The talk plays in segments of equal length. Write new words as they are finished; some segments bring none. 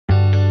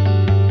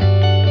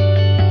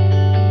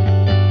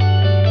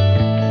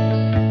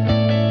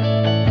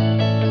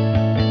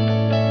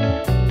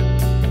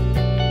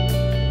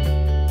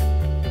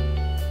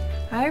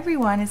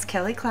everyone, it's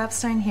Kelly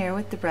Clapstein here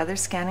with the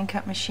Brothers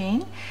ScanNCut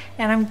machine,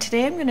 and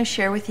today I'm going to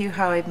share with you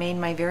how I've made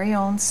my very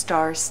own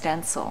star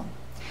stencil.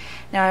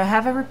 Now I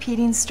have a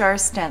repeating star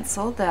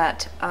stencil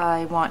that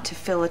I want to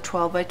fill a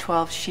 12 by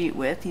 12 sheet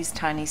with, these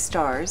tiny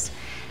stars.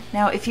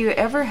 Now if you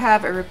ever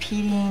have a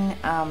repeating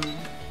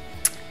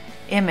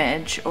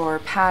image or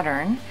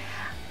pattern,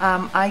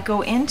 I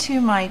go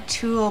into my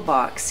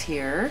toolbox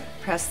here,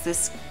 press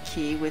this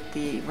key with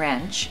the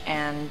wrench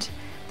and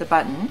the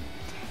button,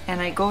 and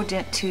I go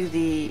to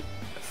the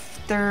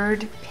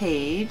third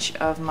page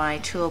of my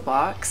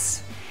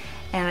toolbox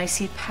and I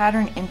see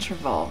pattern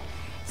interval.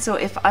 So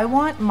if I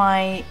want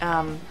my,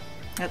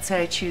 let's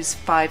say I choose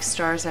 5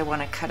 stars I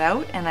want to cut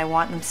out and I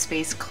want them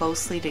spaced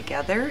closely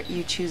together,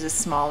 you choose a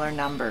smaller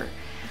number.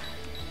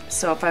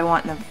 So if I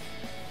want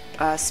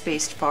them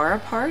spaced far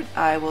apart,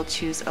 I will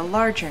choose a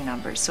larger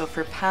number. So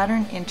for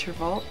pattern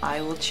interval,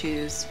 I will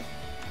choose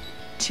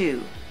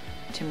 2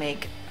 to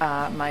make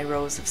my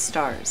rows of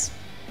stars.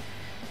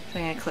 So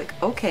I'm going to click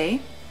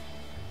OK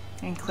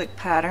and click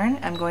pattern.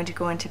 I'm going to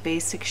go into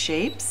basic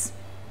shapes,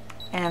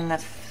 and the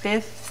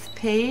 5th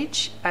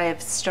page I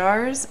have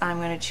stars. I'm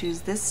going to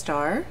choose this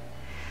star.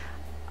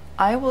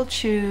 I will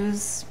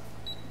choose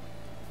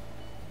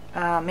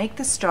make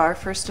the star,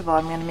 first of all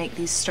I'm going to make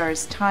these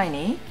stars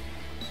tiny,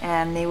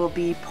 and they will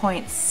be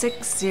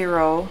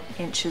 0.60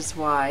 inches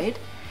wide.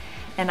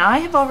 And I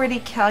have already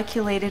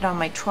calculated on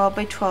my 12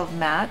 by 12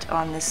 mat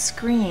on the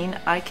screen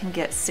I can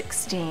get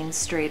 16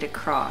 straight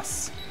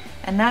across.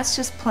 And that's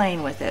just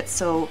playing with it.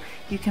 So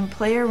you can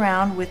play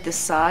around with the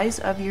size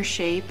of your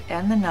shape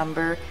and the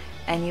number,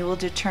 and you will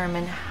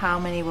determine how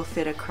many will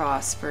fit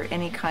across for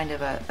any kind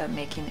of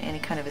making any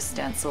kind of a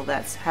stencil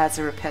that has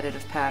a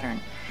repetitive pattern.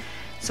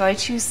 So I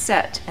choose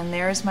set, and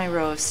there's my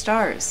row of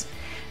stars.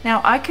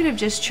 Now I could have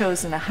just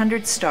chosen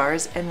 100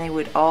 stars and they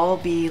would all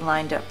be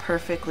lined up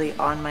perfectly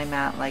on my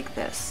mat like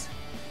this.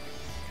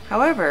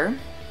 However,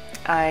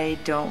 I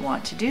don't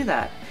want to do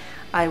that.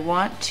 I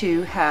want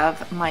to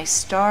have my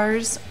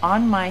stars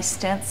on my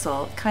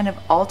stencil kind of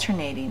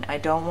alternating. I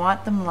don't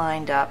want them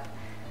lined up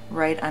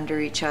right under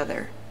each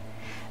other.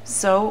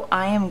 So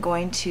I am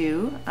going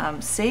to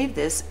save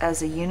this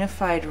as a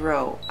unified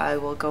row. I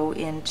will go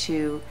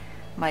into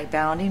my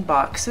bounding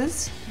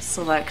boxes,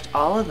 select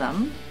all of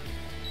them,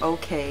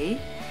 OK,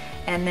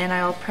 and then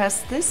I'll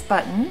press this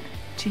button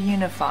to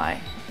unify.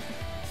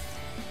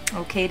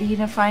 OK to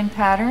unifying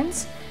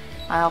patterns,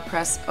 I'll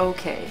press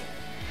OK.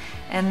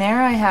 And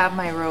there I have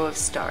my row of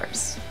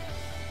stars,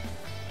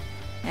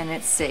 and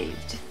it's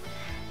saved.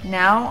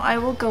 Now I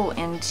will go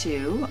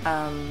into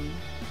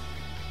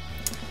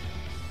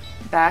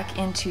back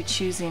into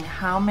choosing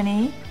how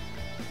many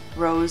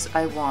rows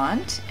I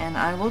want, and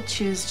I will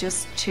choose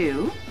just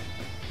 2.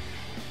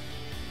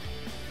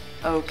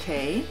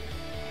 OK,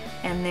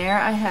 and there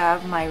I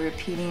have my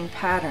repeating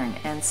pattern,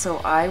 and so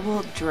I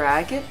will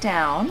drag it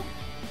down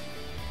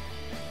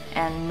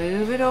and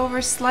move it over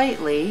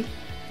slightly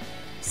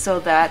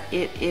so that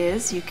it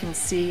is, you can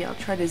see, I'll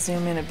try to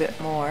zoom in a bit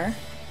more.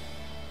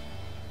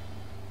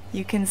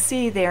 You can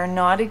see they are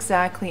not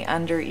exactly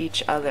under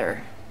each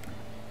other.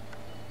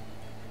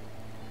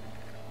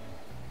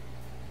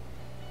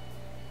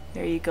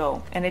 There you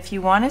go. And if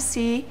you want to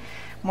see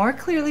more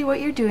clearly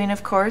what you're doing,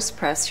 of course,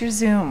 press your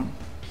zoom.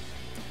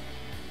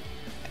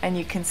 And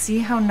you can see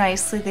how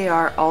nicely they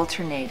are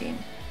alternating.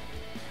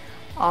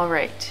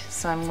 Alright,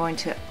 so I'm going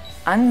to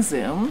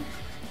unzoom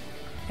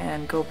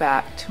and go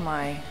back to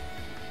my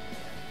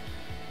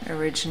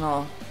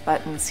original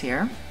buttons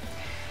here.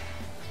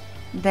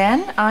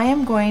 Then I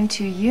am going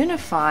to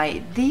unify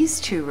these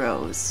 2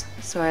 rows.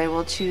 So I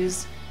will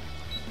choose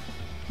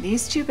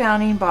these 2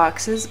 bounding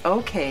boxes,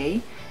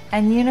 OK,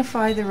 and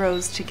unify the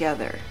rows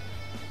together.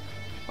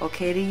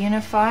 OK to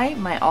unify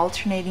my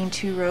alternating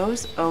 2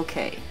 rows,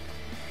 OK.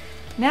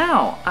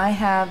 Now I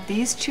have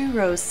these 2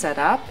 rows set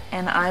up,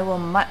 and I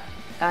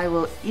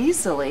will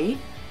easily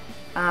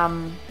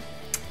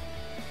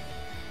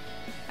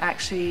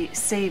actually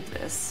save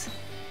this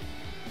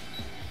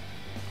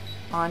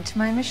onto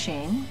my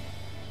machine.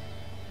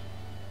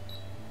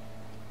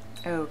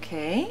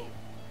 OK.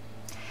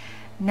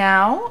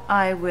 Now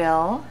I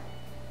will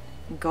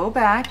go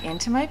back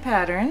into my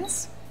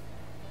patterns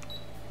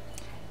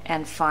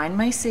and find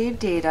my saved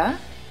data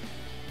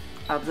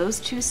of those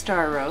 2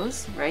 star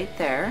rows right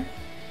there.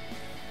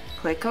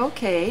 Click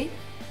OK.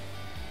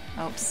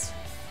 Oops,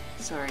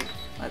 sorry.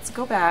 Let's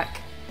go back.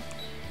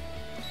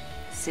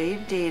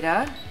 Save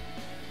data.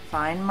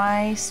 Find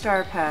my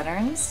star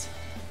patterns.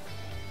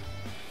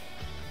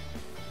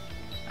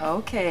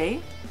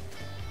 OK.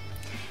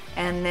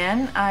 And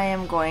then I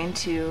am going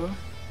to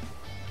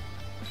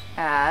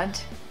add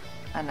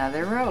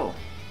another row.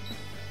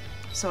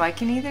 So I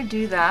can either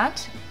do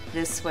that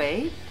this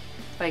way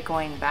by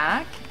going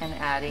back and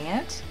adding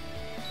it,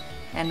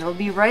 and it'll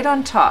be right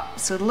on top.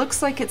 So it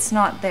looks like it's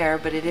not there,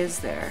 but it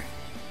is there.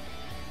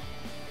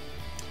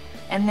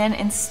 And then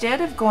instead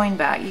of going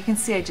back, you can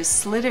see I just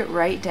slid it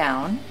right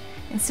down.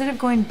 Instead of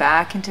going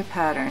back into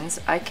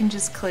patterns, I can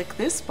just click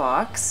this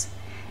box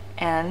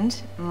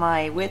and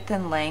my width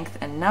and length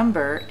and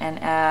number and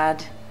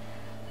add,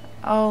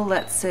 oh,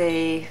 let's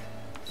say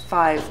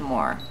 5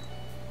 more.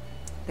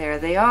 There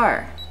they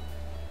are.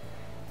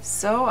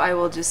 So I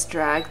will just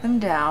drag them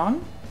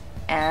down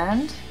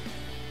and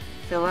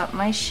fill up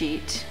my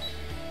sheet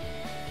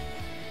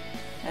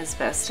as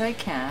best I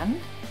can.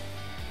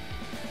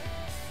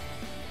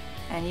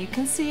 And you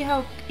can see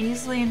how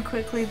easily and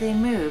quickly they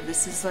move.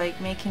 This is like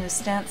making a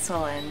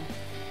stencil in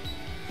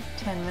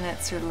 10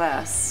 minutes or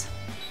less.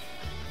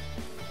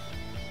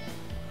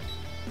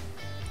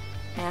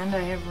 And I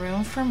have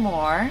room for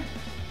more.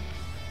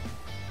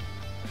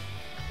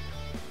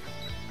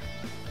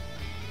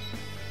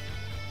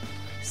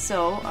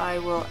 So I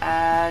will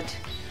add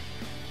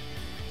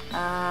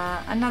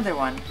another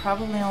one,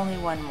 probably only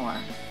one more.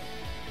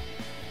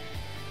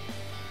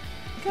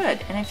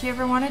 Good, and if you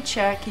ever want to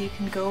check, you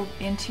can go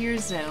into your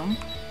zoom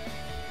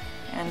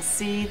and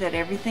see that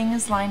everything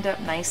is lined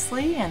up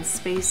nicely and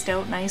spaced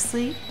out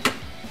nicely.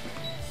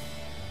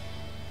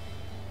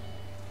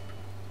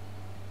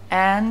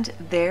 And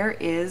there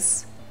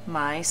is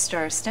my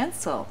star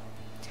stencil.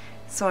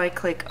 So I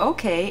click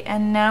OK,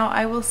 and now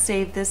I will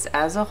save this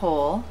as a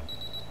whole.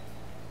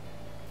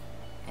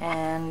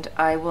 And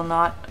I will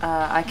not,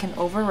 I can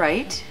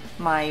overwrite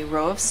my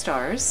row of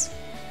stars,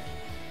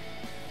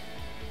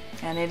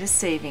 and it is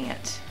saving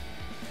it.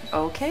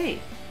 Okay.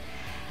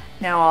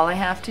 Now all I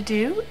have to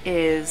do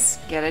is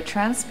get a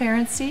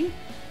transparency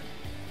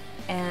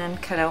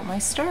and cut out my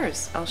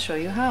stars. I'll show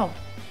you how.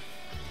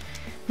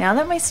 Now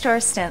that my star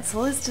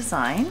stencil is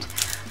designed,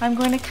 I'm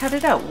going to cut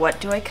it out. What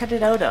do I cut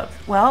it out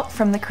of? Well,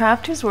 from the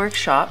Crafter's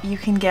Workshop, you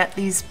can get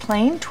these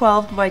plain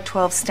 12 by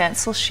 12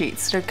 stencil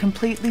sheets. They're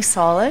completely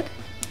solid,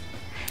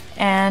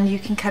 and you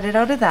can cut it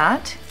out of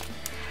that.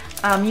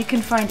 You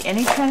can find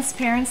any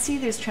transparency.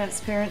 There's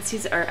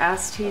transparencies or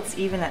acetates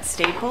even at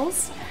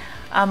Staples.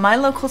 My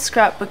local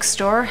scrapbook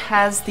store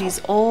has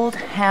these old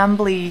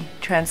Hambly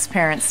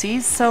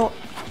transparencies, so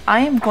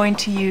I am going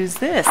to use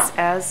this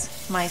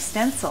as my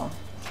stencil.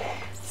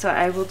 So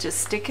I will just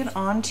stick it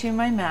onto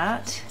my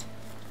mat.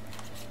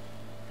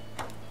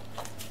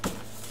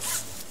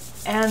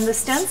 And the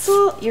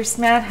stencil, your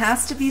mat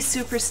has to be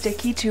super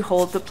sticky to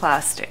hold the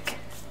plastic.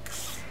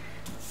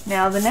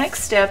 Now the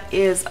next step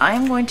is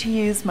I'm going to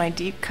use my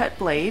deep cut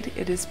blade.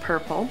 It is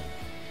purple.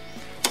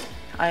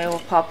 I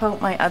will pop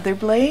out my other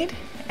blade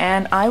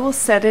and I will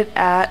set it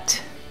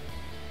at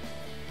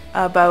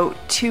about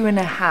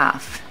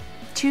 2.5.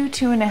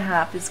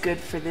 2.5 is good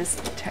for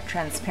this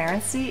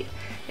transparency.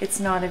 It's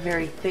not a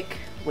very thick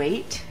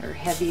weight or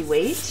heavy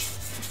weight.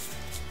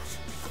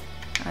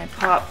 I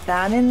pop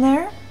that in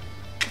there.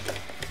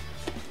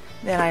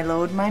 Then I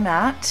load my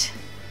mat.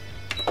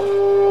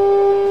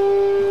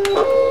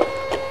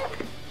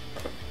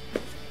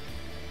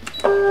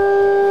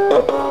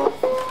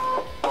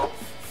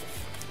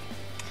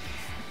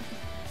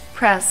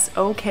 Press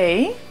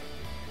OK.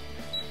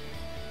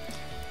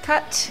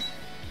 Cut.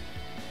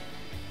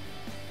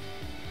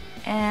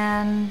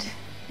 And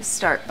the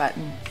start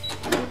button.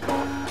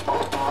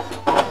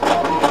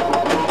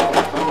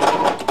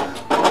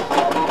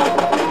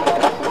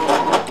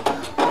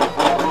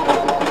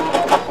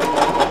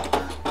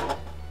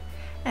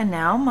 And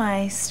now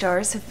my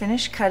stars have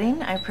finished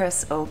cutting. I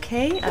press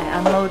OK. I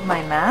unload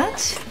my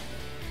mat.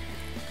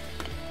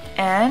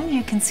 And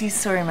you can see,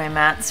 sorry, my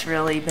mat's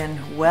really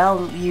been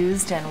well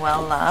used and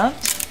well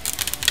loved.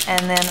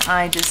 And then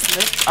I just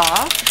lift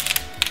off.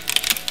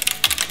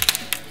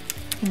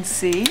 You can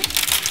see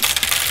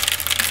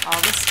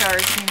all the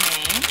stars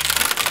remain.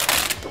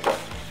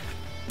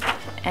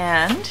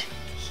 And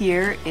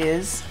here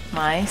is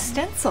my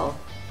stencil.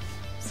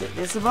 Is it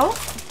visible?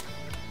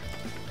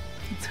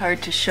 It's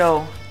hard to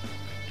show.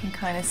 You can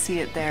kind of see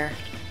it there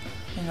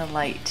in the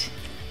light.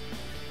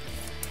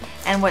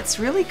 And what's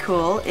really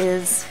cool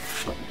is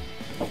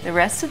the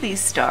rest of these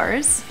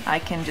stars I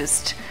can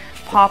just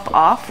pop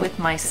off with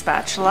my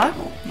spatula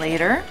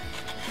later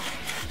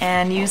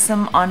and use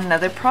them on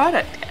another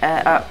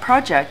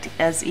project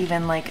as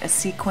even like a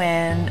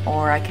sequin,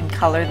 or I can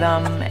color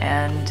them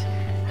and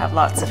have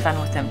lots of fun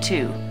with them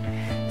too.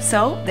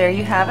 So there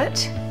you have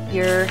it,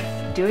 your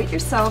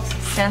do-it-yourself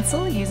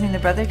stencil using the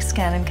Brother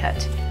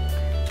ScanNCut.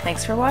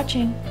 Thanks for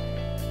watching.